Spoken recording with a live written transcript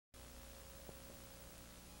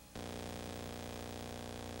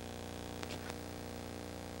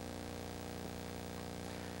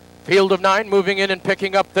Field of 9 moving in and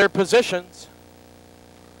picking up their positions.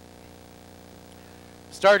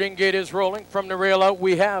 Starting gate is rolling. From the rail out,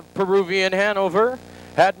 we have Peruvian Hanover,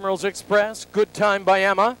 Admiral's Express, Good Time by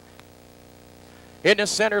Emma. In the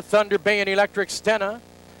center, Thunder Bay and Electric Stena.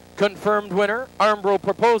 Confirmed winner, Armbro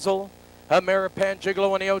Proposal, Ameripan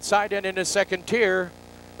Gigolo on the outside, and in the second tier,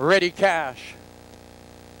 Ready Cash.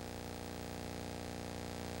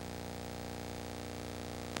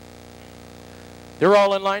 They're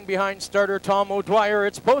all in line behind starter Tom O'Dwyer.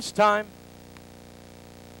 It's post time.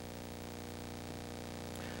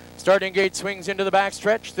 Starting gate swings into the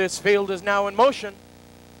backstretch. This field is now in motion.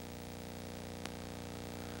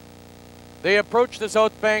 They approach the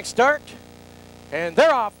South Bank start, and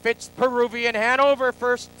they're off. It's Peruvian Hanover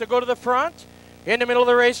first to go to the front. In the middle of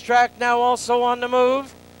the racetrack now, also on the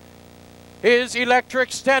move, is Electric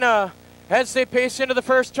Stena. As they pace into the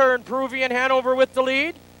first turn, Peruvian Hanover with the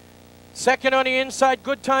lead. Second on the inside,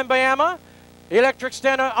 Good Time by Emma. Electric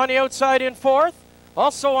Stena on the outside in fourth.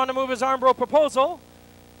 Also on the move is Armbro Proposal.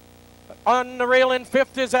 On the rail in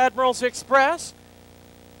fifth is Admiral's Express.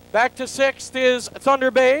 Back to sixth is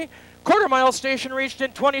Thunder Bay. Quarter mile station reached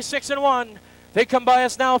in 26-1. They come by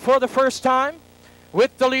us now for the first time.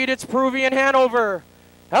 With the lead, it's Peruvian Hanover.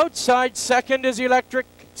 Outside second is Electric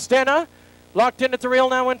Stena. Locked in at the rail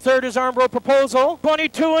now in third is Armbro Proposal.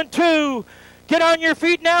 22-2. Get on your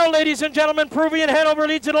feet now, ladies and gentlemen. Peruvian Hanover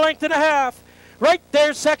leads at a length and a half. Right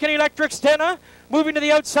there, second Electric Stena. Moving to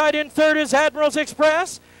the outside in third is Admiral's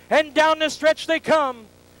Express. And down the stretch they come.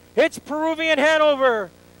 It's Peruvian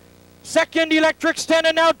Hanover. Second, Electric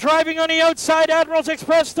Stena now driving on the outside. Admiral's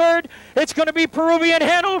Express third. It's going to be Peruvian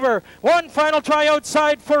Hanover. One final try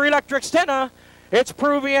outside for Electric Stena. It's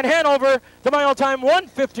Peruvian Hanover. The mile time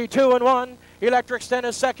 1:52.1. Electric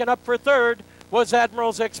Stena second. Up for third was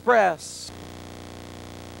Admiral's Express.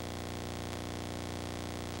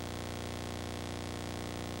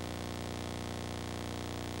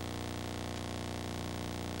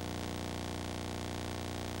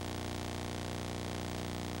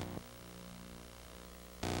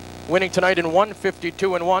 Winning tonight in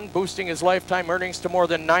 1:52.1, boosting his lifetime earnings to more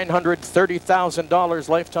than $930,000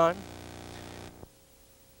 lifetime.